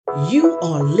You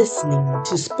are listening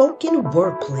to Spoken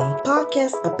Wordplay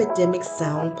Podcast Epidemic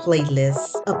Sound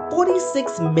Playlist, a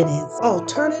 46 minutes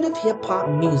alternative hip hop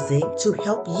music to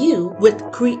help you with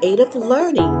creative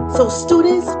learning. So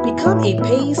students, become a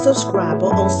paid subscriber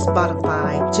on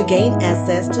Spotify to gain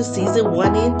access to season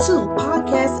 1 and 2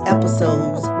 podcast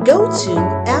episodes. Go to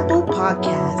Apple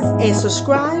Podcasts and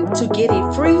subscribe to get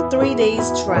a free 3 days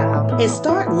trial and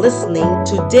start listening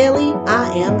to daily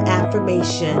I Am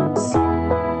affirmations.